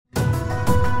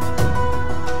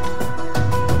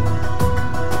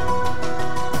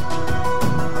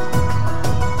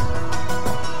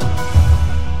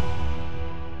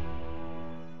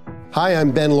Hi,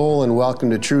 I'm Ben Lowell, and welcome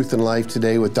to Truth and Life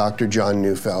today with Dr. John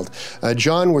Neufeld.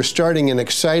 John, we're starting an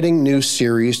exciting new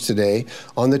series today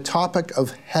on the topic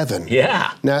of heaven.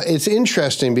 Yeah. Now, it's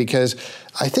interesting because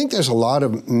I think there's a lot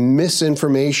of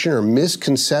misinformation or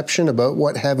misconception about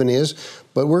what heaven is,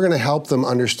 but we're going to help them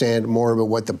understand more about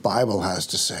what the Bible has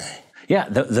to say. Yeah,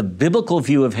 the biblical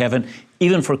view of heaven,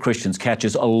 even for Christians,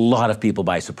 catches a lot of people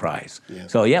by surprise. Yeah.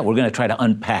 So we're going to try to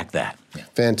unpack that. Yeah.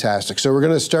 Fantastic. So we're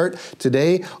going to start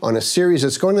today on a series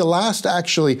that's going to last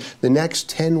actually the next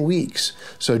 10 weeks.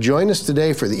 So join us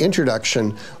today for the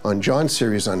introduction on John's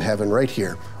series on heaven right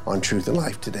here on Truth and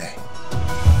Life today.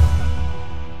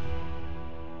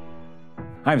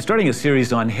 I'm starting a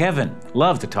series on heaven.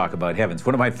 Love to talk about heaven. It's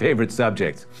one of my favorite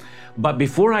subjects. But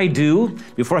before I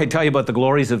tell you about the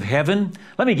glories of heaven,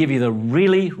 let me give you the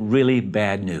really, really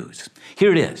bad news.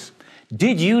 Here it is.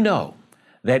 Did you know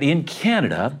that in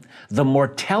Canada, the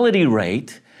mortality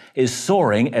rate is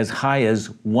soaring as high as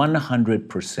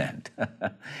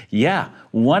 100%? Yeah,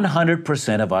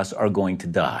 100% of us are going to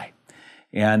die.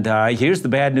 And here's the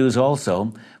bad news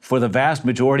also. For the vast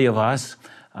majority of us,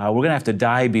 we're going to have to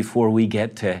die before we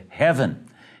get to heaven.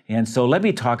 And so let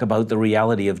me talk about the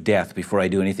reality of death before I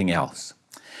do anything else.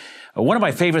 One of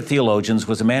my favorite theologians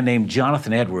was a man named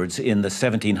Jonathan Edwards in the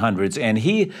 1700s, and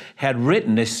he had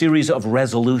written a series of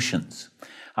resolutions.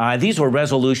 These were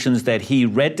resolutions that he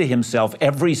read to himself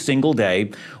every single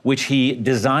day, which he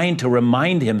designed to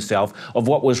remind himself of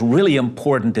what was really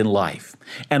important in life.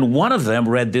 And one of them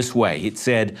read this way. It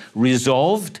said,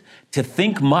 "Resolved to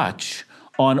think much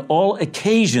on all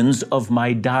occasions of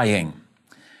my dying,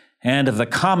 and of the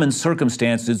common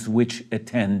circumstances which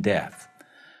attend death."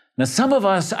 Now, some of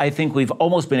us, I think we've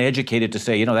almost been educated to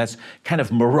say, that's kind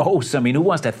of morose. I mean, who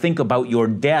wants to think about your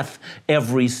death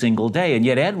every single day? And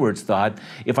yet Edwards thought,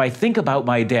 if I think about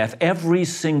my death every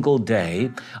single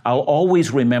day, I'll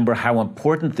always remember how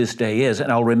important this day is,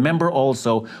 and I'll remember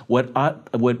also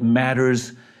what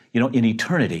matters, in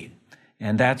eternity.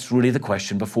 And that's really the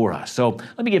question before us. So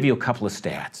let me give you a couple of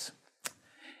stats.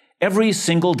 Every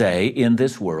single day in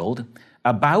this world,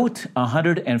 about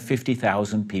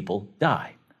 150,000 people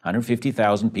die.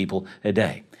 150,000 people a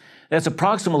day. That's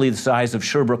approximately the size of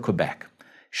Sherbrooke, Quebec.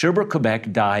 Sherbrooke,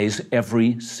 Quebec dies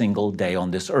every single day on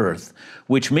this earth,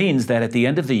 which means that at the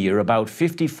end of the year, about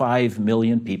 55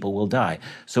 million people will die.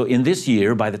 So in this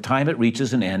year, by the time it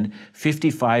reaches an end,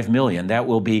 55 million, that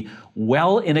will be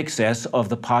well in excess of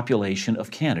the population of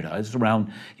Canada. It's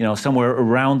around, somewhere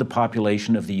around the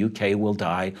population of the UK will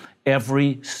die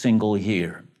every single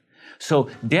year. So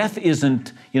death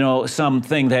isn't,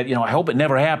 something that, I hope it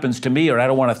never happens to me or I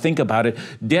don't want to think about it.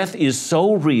 Death is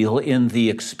so real in the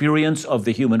experience of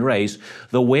the human race.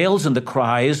 The wails and the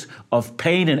cries of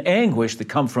pain and anguish that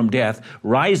come from death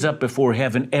rise up before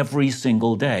heaven every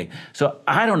single day. So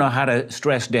I don't know how to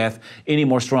stress death any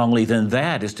more strongly than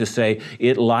that, is to say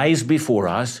it lies before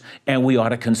us and we ought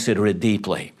to consider it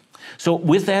deeply. So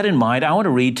with that in mind, I want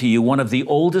to read to you one of the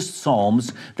oldest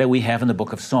psalms that we have in the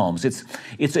book of Psalms.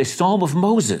 It's a psalm of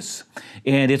Moses,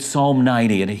 and it's Psalm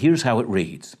 90, and here's how it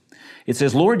reads. It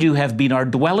says, "Lord, you have been our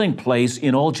dwelling place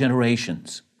in all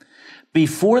generations.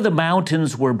 Before the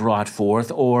mountains were brought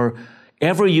forth, or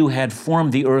ever you had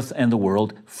formed the earth and the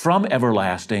world, from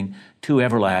everlasting to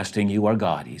everlasting you are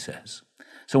God," he says.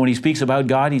 So when he speaks about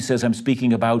God, he says, I'm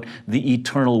speaking about the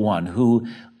eternal one who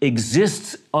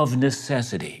exists of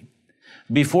necessity.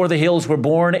 Before the hills were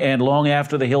born and long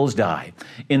after the hills die.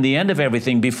 In the end of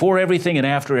everything, before everything and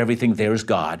after everything, there's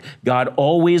God. God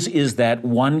always is that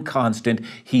one constant.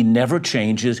 He never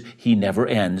changes. He never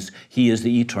ends. He is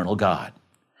the eternal God.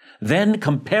 Then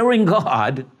comparing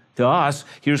God to us,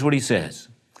 here's what he says.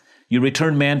 You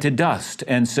return man to dust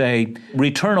and say,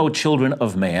 "Return, O children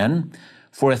of man,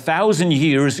 for 1,000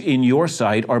 years in your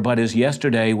sight are but as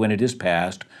yesterday when it is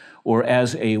past, or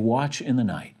as a watch in the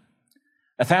night."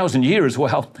 1,000 years,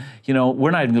 well,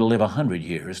 we're not even going to live 100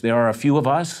 years. There are a few of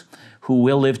us who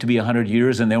will live to be 100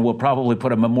 years, and then we'll probably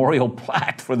put a memorial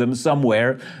plaque for them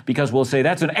somewhere because we'll say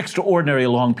that's an extraordinary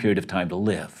long period of time to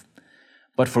live.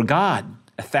 But for God,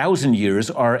 1,000 years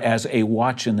are as a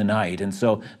watch in the night, and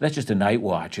so that's just a night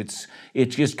watch. It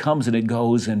just comes and it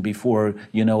goes, and before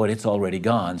you know it, it's already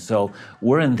gone. So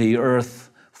we're in the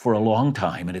earth for a long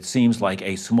time, and it seems like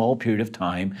a small period of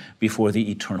time before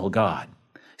the eternal God.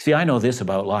 See, I know this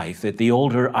about life, that the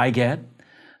older I get,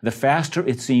 the faster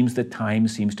it seems that time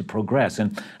seems to progress.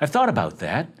 And I've thought about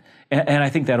that, and I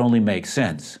think that only makes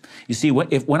sense. You see,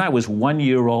 when I was 1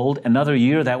 year old, another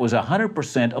year, that was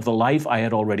 100% of the life I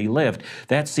had already lived.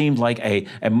 That seemed like a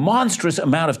monstrous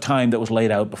amount of time that was laid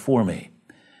out before me.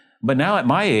 But now at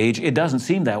my age, it doesn't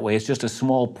seem that way. It's just a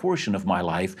small portion of my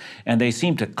life, and they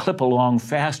seem to clip along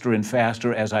faster and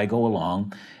faster as I go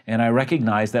along, and I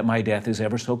recognize that my death is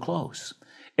ever so close.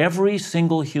 Every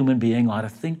single human being ought to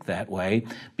think that way,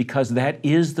 because that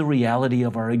is the reality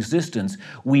of our existence.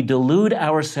 We delude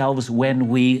ourselves when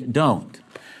we don't.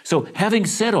 So having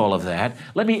said all of that,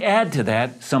 let me add to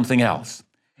that something else.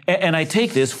 And I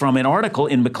take this from an article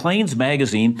in Maclean's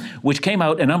magazine, which came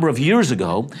out a number of years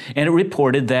ago, and it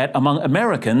reported that among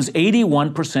Americans,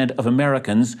 81% of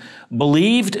Americans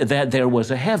believed that there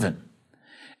was a heaven.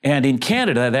 And in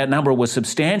Canada, that number was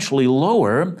substantially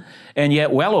lower, and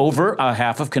yet well over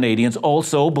half of Canadians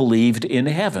also believed in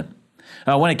heaven.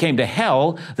 When it came to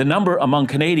hell, the number among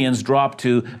Canadians dropped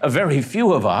to a very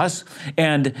few of us,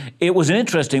 and it was an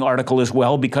interesting article as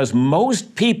well, because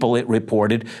most people, it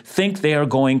reported, think they are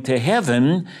going to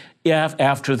heaven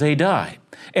after they die.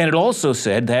 And it also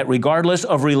said that regardless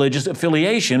of religious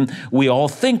affiliation, we all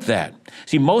think that.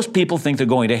 See, most people think they're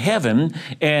going to heaven,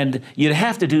 and you'd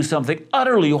have to do something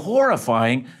utterly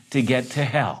horrifying to get to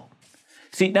hell.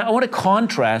 See, now I want to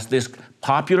contrast this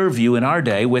popular view in our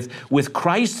day with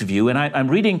Christ's view, and I'm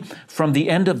reading from the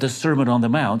end of the Sermon on the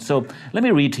Mount. So let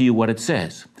me read to you what it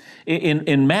says.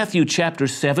 In Matthew chapter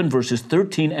 7, verses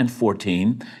 13 and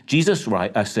 14, Jesus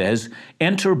says,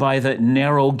 "Enter by the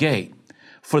narrow gate,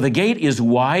 for the gate is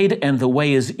wide and the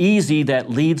way is easy that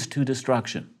leads to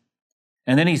destruction."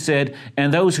 And then he said,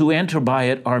 "And those who enter by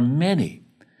it are many.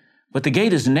 But the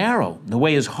gate is narrow, the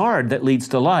way is hard that leads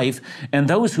to life, and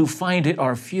those who find it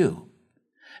are few."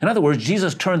 In other words,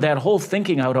 Jesus turned that whole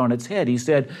thinking out on its head. He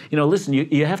said, listen,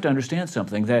 you have to understand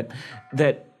something, that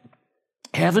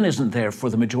heaven isn't there for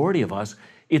the majority of us,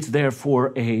 it's there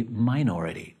for a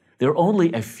minority. There are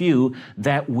only a few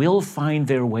that will find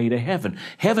their way to heaven.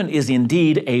 Heaven is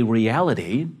indeed a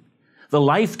reality. The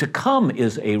life to come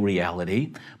is a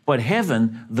reality, but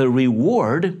heaven, the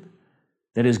reward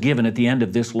that is given at the end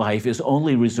of this life, is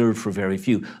only reserved for very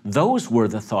few. Those were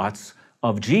the thoughts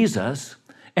of Jesus.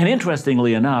 And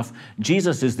interestingly enough,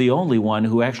 Jesus is the only one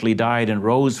who actually died and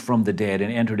rose from the dead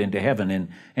and entered into heaven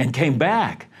and came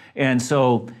back. And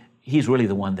so he's really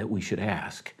the one that we should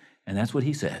ask. And that's what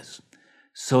he says.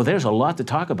 So there's a lot to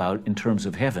talk about in terms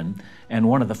of heaven. And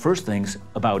one of the first things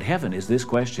about heaven is this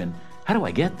question: how do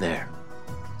I get there?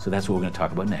 So that's what we're going to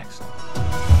talk about next.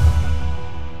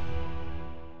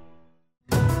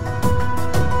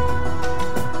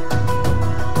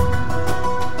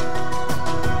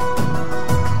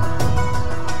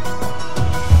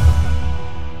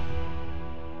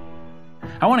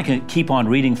 I want to keep on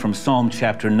reading from Psalm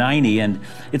chapter 90, and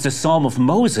it's a psalm of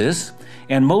Moses,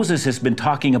 and Moses has been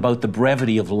talking about the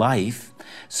brevity of life.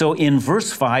 So in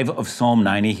verse 5 of Psalm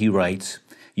 90, he writes,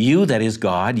 "You, that is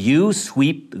God, you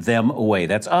sweep them away,"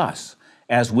 that's us,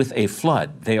 "as with a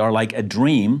flood. They are like a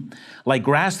dream, like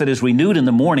grass that is renewed in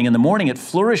the morning. In the morning it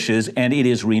flourishes and it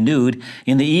is renewed.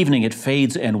 In the evening it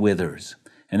fades and withers."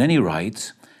 And then he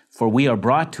writes, "For we are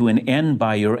brought to an end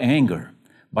by your anger.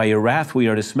 By your wrath we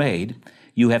are dismayed.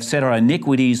 You have set our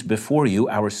iniquities before you,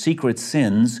 our secret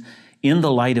sins, in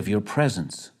the light of your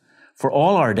presence. For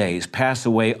all our days pass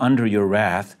away under your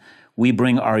wrath. We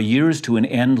bring our years to an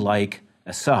end like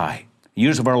a sigh. The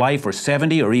years of our life are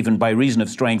 70, or even by reason of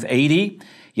strength 80,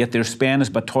 yet their span is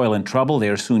but toil and trouble. They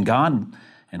are soon gone,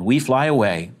 and we fly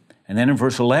away." And then in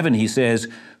verse 11 he says,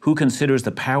 "Who considers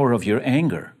the power of your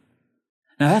anger?"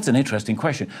 Now that's an interesting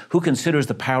question. Who considers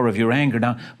the power of your anger?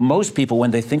 Now, most people,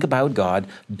 when they think about God,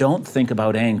 don't think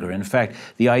about anger. In fact,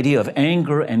 the idea of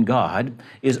anger and God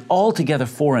is altogether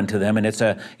foreign to them, and it's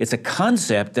a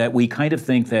concept that we kind of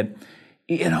think that,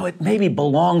 it maybe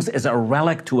belongs as a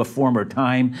relic to a former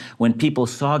time when people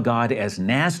saw God as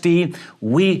nasty.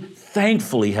 We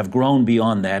thankfully have grown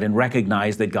beyond that and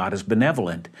recognize that God is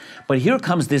benevolent. But here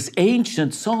comes this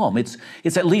ancient psalm. It's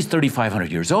at least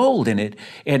 3,500 years old, and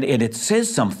it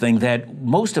says something that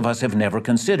most of us have never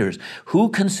considered. Who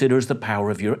considers the power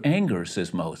of your anger,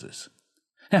 says Moses.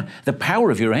 Now, the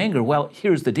power of your anger, well,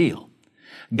 here's the deal.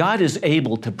 God is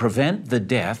able to prevent the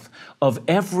death of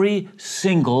every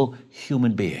single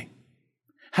human being.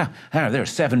 There are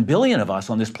 7 billion of us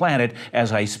on this planet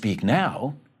as I speak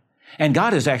now, and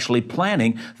God is actually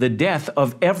planning the death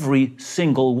of every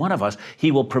single one of us.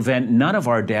 He will prevent none of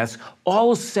our deaths.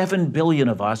 All 7 billion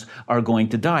of us are going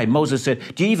to die. Moses said,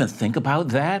 do you even think about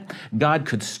that? God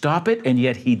could stop it, and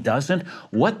yet he doesn't.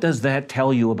 What does that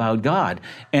tell you about God?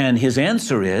 And his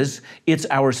answer is, it's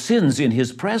our sins in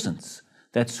his presence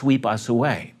that sweep us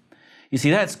away. You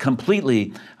see, that's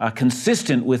completely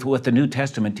consistent with what the New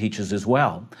Testament teaches as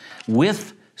well.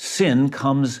 With sin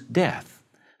comes death.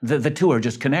 The two are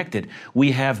just connected.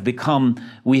 We have become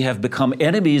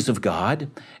enemies of God,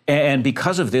 and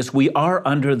because of this, we are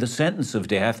under the sentence of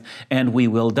death, and we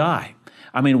will die.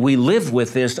 I mean, we live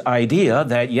with this idea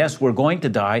that, yes, we're going to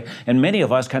die, and many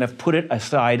of us kind of put it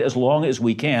aside as long as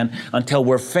we can until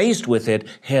we're faced with it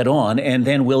head on, and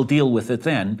then we'll deal with it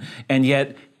then. And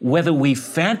yet, whether we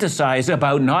fantasize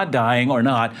about not dying or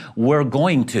not, we're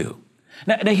going to.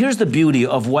 Now here's the beauty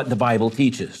of what the Bible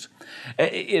teaches.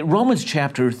 Romans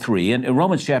chapter 3 and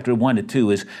Romans chapter 1 to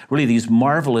 2 is really these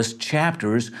marvelous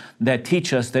chapters that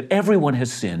teach us that everyone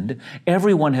has sinned,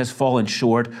 everyone has fallen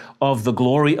short of the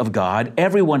glory of God,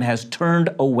 everyone has turned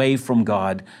away from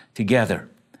God together.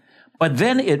 But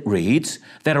then it reads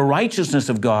that a righteousness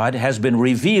of God has been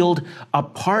revealed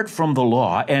apart from the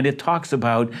law, and it talks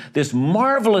about this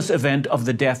marvelous event of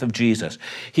the death of Jesus.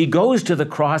 He goes to the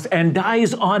cross and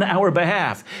dies on our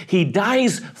behalf. He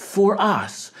dies for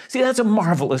us. See, that's a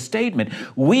marvelous statement.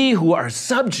 We who are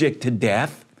subject to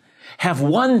death have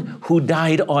one who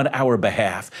died on our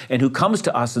behalf and who comes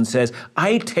to us and says,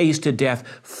 I tasted death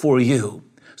for you,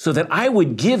 so that I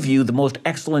would give you the most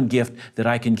excellent gift that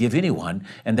I can give anyone,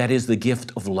 and that is the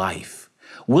gift of life.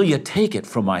 Will you take it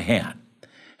from my hand?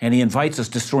 And he invites us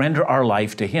to surrender our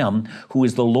life to him who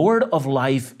is the Lord of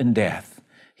life and death.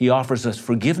 He offers us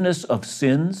forgiveness of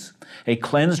sins, a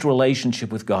cleansed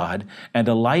relationship with God, and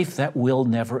a life that will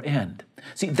never end.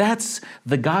 See, that's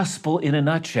the gospel in a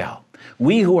nutshell.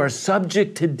 We who are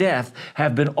subject to death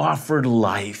have been offered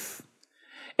life.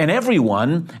 And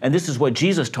everyone, and this is what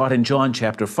Jesus taught in John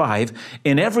chapter 5,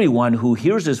 and everyone who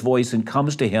hears his voice and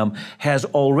comes to him has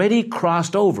already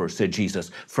crossed over, said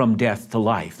Jesus, from death to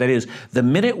life. That is, the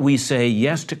minute we say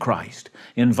yes to Christ,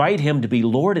 invite him to be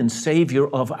Lord and Savior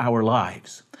of our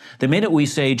lives, the minute we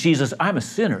say, Jesus, I'm a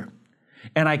sinner,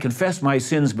 and I confess my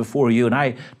sins before you, and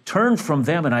I turn from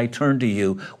them and I turn to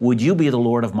you, would you be the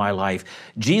Lord of my life?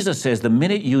 Jesus says the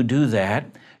minute you do that,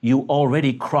 you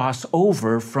already cross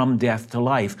over from death to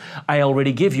life. I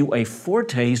already give you a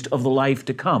foretaste of the life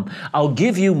to come. I'll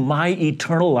give you my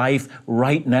eternal life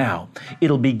right now.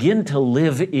 It'll begin to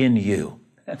live in you.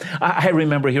 I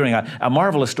remember hearing a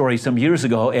marvelous story some years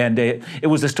ago, and it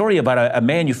was a story about a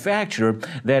manufacturer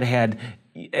that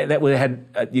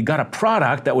you got a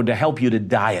product that would help you to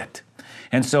diet.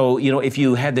 And so, if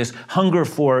you had this hunger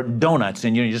for donuts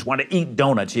and you just want to eat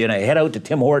donuts, head out to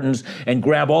Tim Hortons and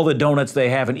grab all the donuts they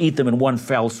have and eat them in one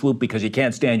fell swoop because you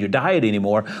can't stand your diet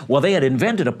anymore. Well, they had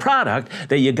invented a product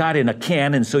that you got in a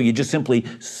can, and so you just simply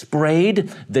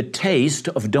sprayed the taste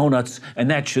of donuts, and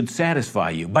that should satisfy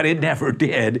you. But it never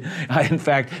did. In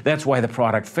fact, that's why the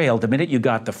product failed. The minute you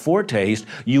got the foretaste,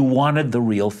 you wanted the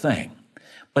real thing.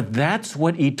 But that's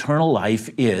what eternal life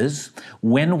is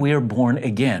when we're born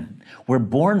again. We're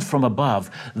born from above.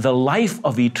 The life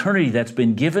of eternity that's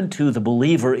been given to the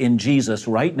believer in Jesus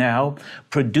right now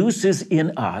produces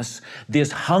in us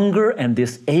this hunger and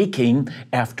this aching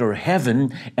after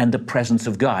heaven and the presence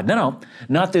of God. No,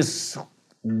 not this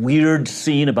weird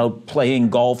scene about playing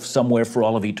golf somewhere for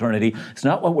all of eternity. It's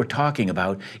not what we're talking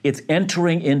about. It's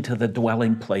entering into the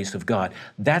dwelling place of God.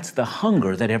 That's the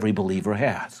hunger that every believer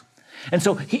has. And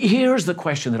so here's the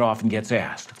question that often gets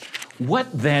asked. What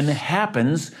then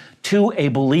happens to a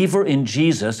believer in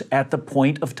Jesus at the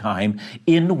point of time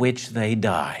in which they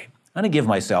die? I'm going to give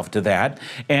myself to that.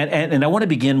 And I want to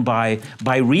begin by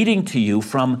reading to you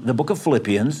from the book of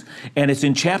Philippians, and it's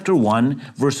in chapter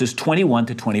 1, verses 21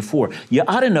 to 24. You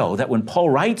ought to know that when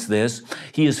Paul writes this,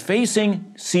 he is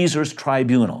facing Caesar's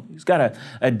tribunal. He's got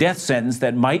a death sentence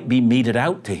that might be meted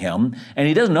out to him, and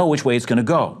he doesn't know which way it's going to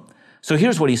go. So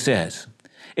here's what he says.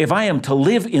 If I am to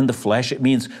live in the flesh, it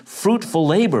means fruitful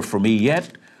labor for me,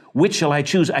 yet which shall I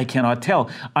choose? I cannot tell.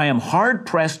 I am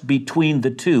hard-pressed between the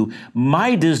two.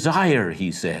 My desire,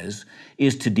 he says,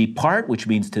 is to depart, which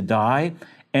means to die,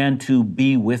 and to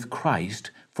be with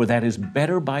Christ, for that is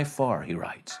better by far, he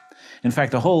writes. In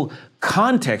fact, the whole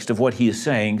context of what he is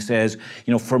saying says,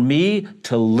 for me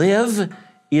to live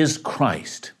is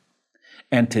Christ,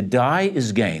 and to die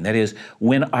is gain. That is,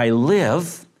 when I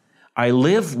live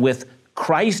with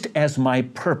Christ as my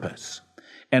purpose.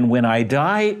 And when I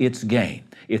die, it's gain.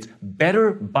 It's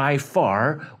better by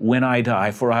far when I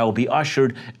die, for I will be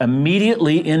ushered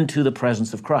immediately into the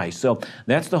presence of Christ. So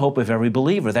that's the hope of every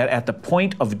believer, that at the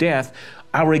point of death,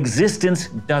 our existence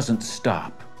doesn't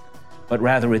stop, but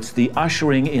rather it's the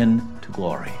ushering in to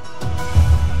glory.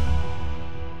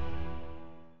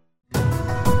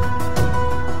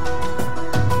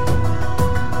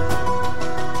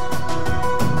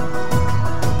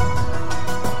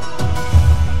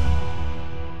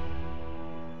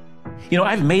 You know,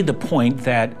 I've made the point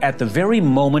that at the very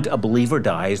moment a believer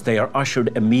dies, they are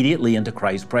ushered immediately into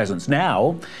Christ's presence.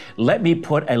 Now, let me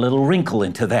put a little wrinkle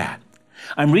into that.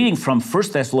 I'm reading from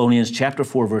 1 Thessalonians chapter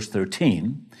 4, verse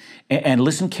 13, and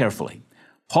listen carefully.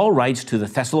 Paul writes to the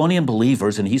Thessalonian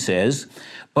believers, and he says,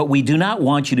 "But we do not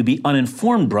want you to be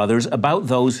uninformed, brothers, about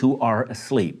those who are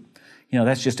asleep." You know,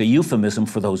 that's just a euphemism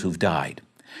for those who've died.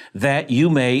 "That you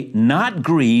may not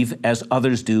grieve as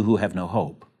others do who have no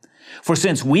hope. For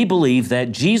since we believe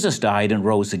that Jesus died and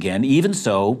rose again, even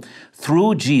so,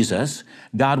 through Jesus,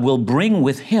 God will bring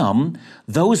with him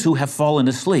those who have fallen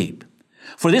asleep.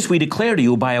 For this we declare to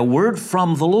you by a word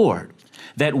from the Lord,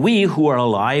 that we who are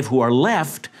alive, who are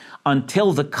left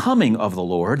until the coming of the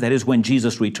Lord," that is when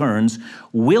Jesus returns,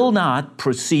 "will not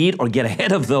proceed or get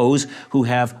ahead of those who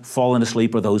have fallen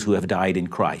asleep or those who have died in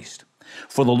Christ.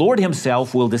 For the Lord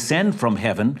himself will descend from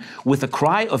heaven with a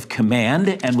cry of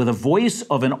command and with a voice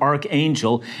of an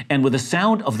archangel and with the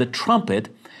sound of the trumpet."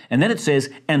 And then it says,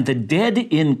 "And the dead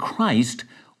in Christ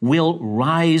will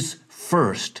rise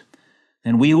first.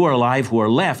 Then we who are alive, who are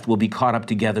left, will be caught up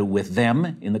together with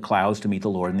them in the clouds to meet the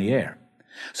Lord in the air."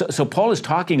 So Paul is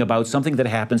talking about something that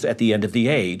happens at the end of the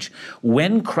age.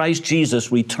 When Christ Jesus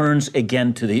returns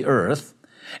again to the earth,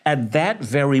 at that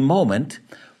very moment,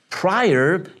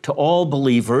 prior to all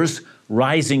believers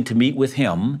rising to meet with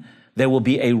him, there will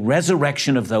be a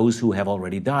resurrection of those who have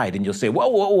already died. And you'll say,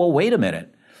 whoa, wait a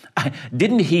minute.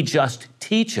 Didn't he just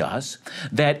teach us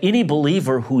that any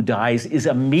believer who dies is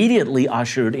immediately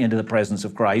ushered into the presence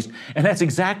of Christ? And that's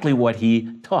exactly what he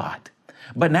taught.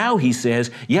 But now he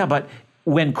says, yeah, but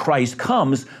when Christ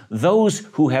comes, those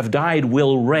who have died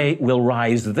will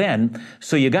rise then.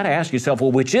 So you got to ask yourself,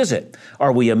 well, which is it?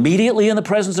 Are we immediately in the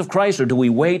presence of Christ, or do we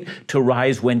wait to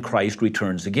rise when Christ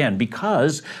returns again?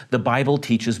 Because the Bible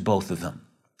teaches both of them.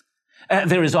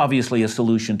 There is obviously a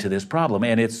solution to this problem,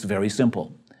 and it's very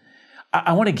simple.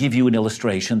 I want to give you an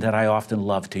illustration that I often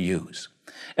love to use.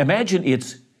 Imagine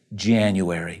it's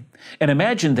January, and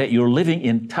imagine that you're living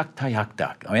in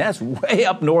Tuktoyaktuk. I mean, that's way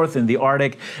up north in the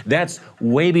Arctic. That's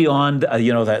way beyond,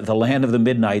 the land of the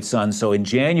midnight sun. So in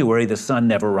January, the sun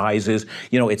never rises.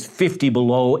 You know, it's 50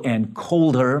 below and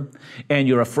colder, and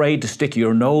you're afraid to stick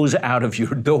your nose out of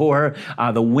your door.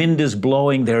 The wind is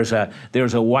blowing. There's a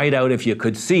whiteout if you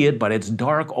could see it, but it's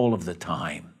dark all of the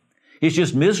time. It's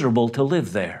just miserable to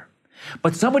live there.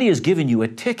 But somebody has given you a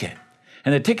ticket.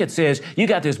 And the ticket says, you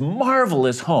got this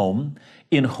marvelous home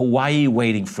in Hawaii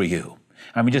waiting for you.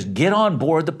 I mean, just get on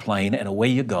board the plane and away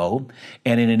you go.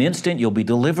 And in an instant, you'll be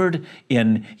delivered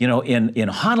in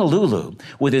Honolulu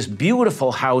with this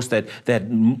beautiful house that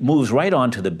moves right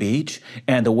onto the beach.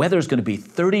 And the weather's going to be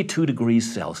 32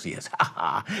 degrees Celsius.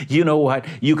 You know what?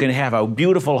 You can have a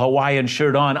beautiful Hawaiian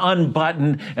shirt on,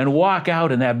 unbuttoned, and walk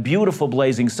out in that beautiful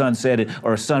blazing sunset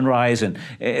or sunrise and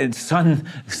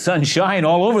sunshine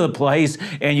all over the place.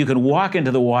 And you can walk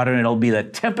into the water and it'll be the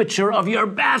temperature of your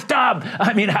bathtub.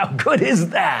 I mean, how good is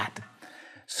that?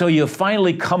 So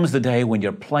finally comes the day when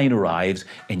your plane arrives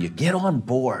and you get on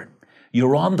board.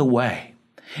 You're on the way.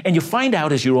 And you find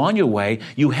out as you're on your way,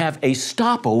 you have a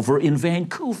stopover in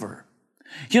Vancouver.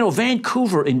 You know,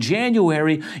 Vancouver in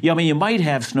January, you might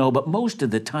have snow, but most of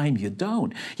the time you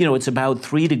don't. You know, it's about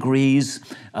 3 degrees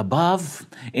above,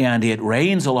 and it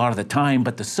rains a lot of the time,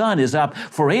 but the sun is up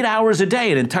for 8 hours a day.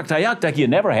 And in Tuktoyaktuk, you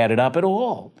never had it up at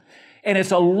all. And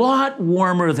it's a lot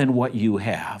warmer than what you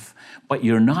have, but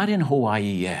you're not in Hawaii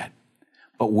yet.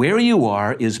 But where you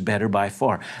are is better by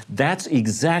far. That's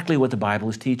exactly what the Bible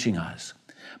is teaching us.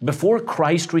 Before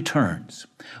Christ returns,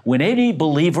 when any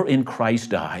believer in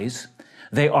Christ dies,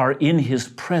 they are in his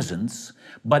presence,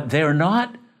 but they're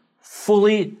not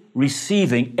fully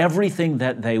receiving everything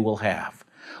that they will have.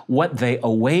 What they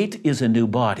await is a new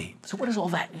body. So what does all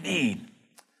that mean?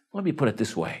 Let me put it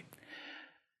this way.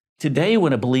 Today,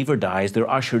 when a believer dies, they're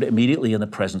ushered immediately in the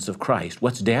presence of Christ.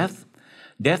 What's death?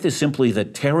 Death is simply the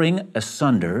tearing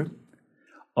asunder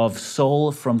of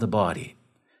soul from the body.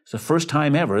 It's the first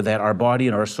time ever that our body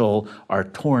and our soul are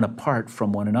torn apart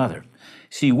from one another.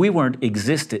 See, we we're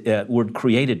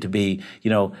created to be,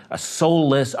 a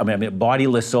soulless,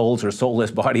 bodiless souls or soulless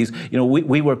bodies.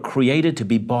 We were created to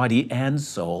be body and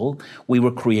soul. We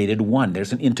were created one.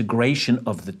 There's an integration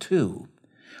of the two.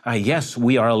 Yes,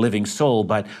 we are a living soul,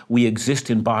 but we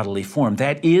exist in bodily form.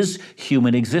 That is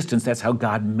human existence. That's how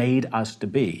God made us to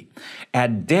be.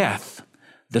 At death,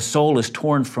 the soul is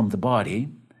torn from the body,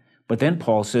 but then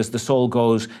Paul says the soul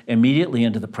goes immediately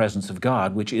into the presence of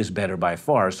God, which is better by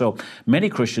far. So many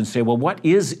Christians say, well, what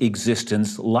is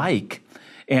existence like?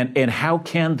 And how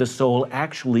can the soul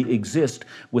actually exist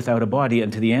without a body?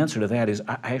 And the answer to that is,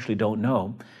 I actually don't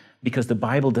know. because the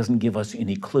Bible doesn't give us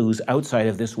any clues outside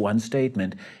of this one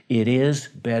statement. It is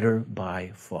better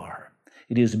by far.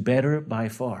 It is better by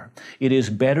far. It is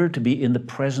better to be in the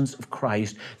presence of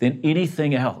Christ than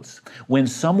anything else. When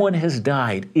someone has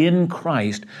died in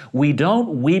Christ, we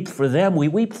don't weep for them, we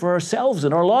weep for ourselves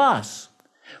and our loss.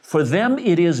 For them,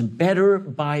 it is better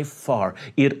by far.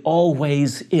 It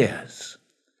always is.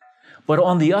 But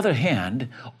on the other hand,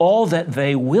 all that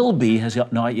they will be has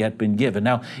not yet been given.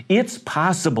 Now, it's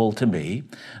possible to me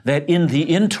that in the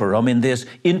interim, in this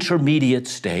intermediate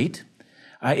state,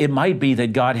 it might be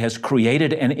that God has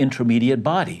created an intermediate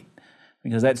body,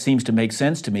 because that seems to make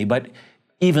sense to me. But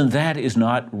even that is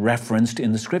not referenced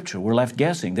in the Scripture. We're left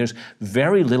guessing. There's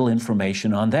very little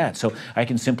information on that. So I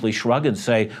can simply shrug and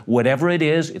say, whatever it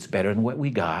is, it's better than what we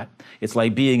got. It's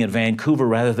like being in Vancouver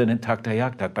rather than in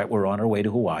Tuktoyaktuk, but we're on our way to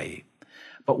Hawaii.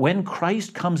 But when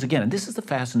Christ comes again, and this is the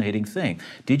fascinating thing,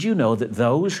 did you know that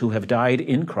those who have died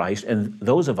in Christ and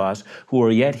those of us who are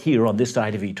yet here on this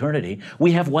side of eternity,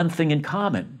 we have one thing in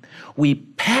common. We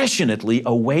passionately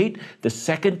await the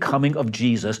second coming of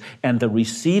Jesus and the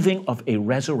receiving of a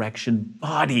resurrection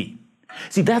body.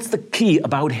 See, that's the key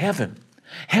about heaven.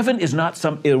 Heaven is not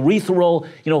some ethereal,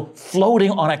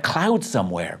 floating on a cloud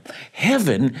somewhere.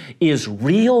 Heaven is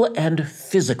real and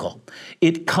physical.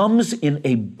 It comes in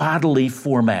a bodily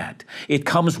format. It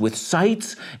comes with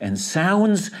sights and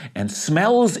sounds and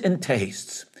smells and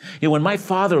tastes. When my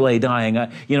father lay dying,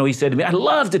 he said to me, I'd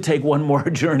love to take one more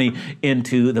journey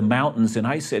into the mountains. And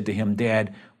I said to him,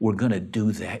 Dad, we're going to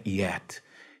do that yet.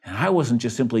 And I wasn't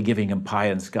just simply giving him pie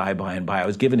and sky by and by. I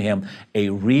was giving him a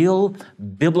real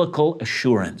biblical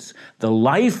assurance. The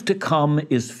life to come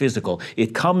is physical.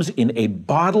 It comes in a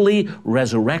bodily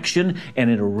resurrection, and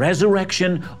in a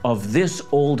resurrection of this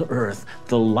old earth,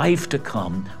 the life to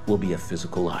come will be a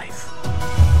physical life.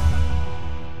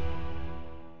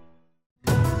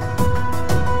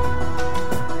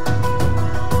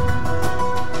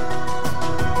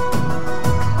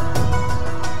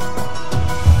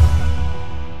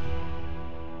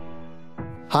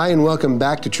 Hi, and welcome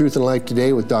back to Truth and Life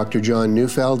Today with Dr. John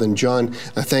Neufeld. And John,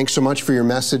 thanks so much for your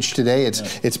message today.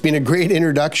 It's been a great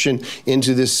introduction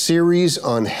into this series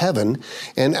on heaven.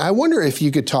 And I wonder if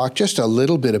you could talk just a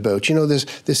little bit about,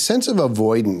 this sense of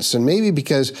avoidance. And maybe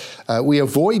because we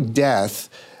avoid death,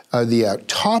 the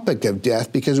topic of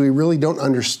death, because we really don't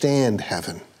understand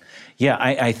heaven. Yeah,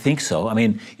 I think so.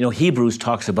 Hebrews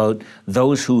talks about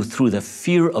those who through the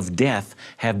fear of death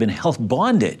have been held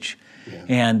bondage. Yeah.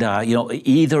 And,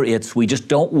 either it's we just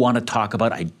don't want to talk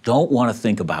about it, I don't want to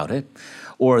think about it,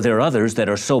 or there are others that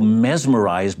are so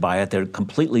mesmerized by it, they're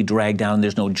completely dragged down,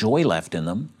 there's no joy left in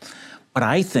them. But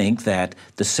I think that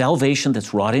the salvation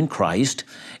that's wrought in Christ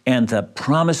and the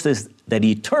promises, that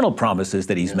eternal promises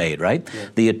that He's made, right? Yeah.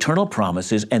 The eternal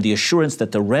promises and the assurance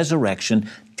that the resurrection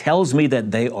tells me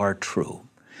that they are true.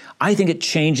 I think it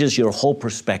changes your whole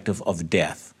perspective of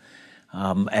death.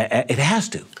 It has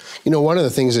to. One of the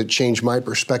things that changed my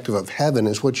perspective of heaven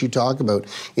is what you talk about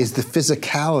is the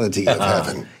physicality of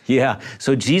heaven. Yeah.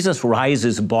 So Jesus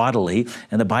rises bodily,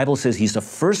 and the Bible says He's the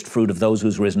first fruit of those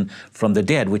who's risen from the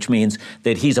dead, which means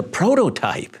that He's a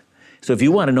prototype. So if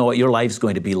you want to know what your life's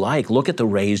going to be like, look at the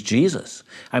raised Jesus.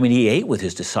 He ate with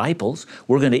His disciples.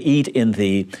 We're going to eat in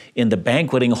the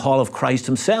banqueting hall of Christ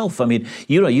Himself.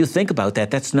 You think about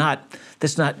that. That's not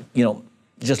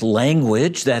just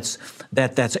language. That's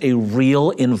a real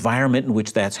environment in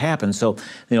which that's happened. So,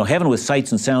 heaven with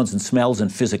sights and sounds and smells and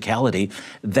physicality,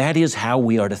 that is how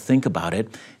we are to think about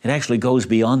it. It actually goes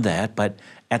beyond that, but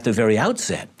at the very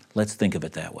outset, let's think of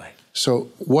it that way. So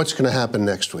what's going to happen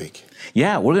next week?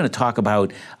 Yeah, we're going to talk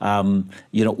about,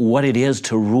 what it is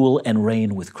to rule and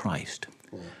reign with Christ.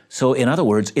 So in other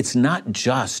words, it's not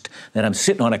just that I'm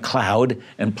sitting on a cloud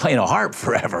and playing a harp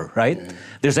forever, right? Yeah.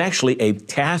 There's actually a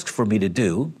task for me to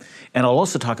do. And I'll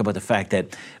also talk about the fact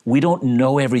that we don't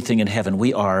know everything in heaven.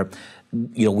 We are,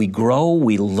 we grow,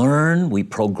 we learn, we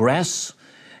progress,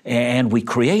 and we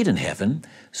create in heaven.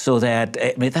 So that,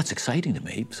 that's exciting to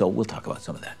me. So we'll talk about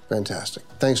some of that. Fantastic.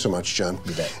 Thanks so much, John.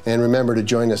 You bet. And remember to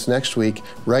join us next week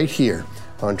right here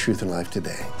on Truth and Life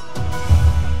Today.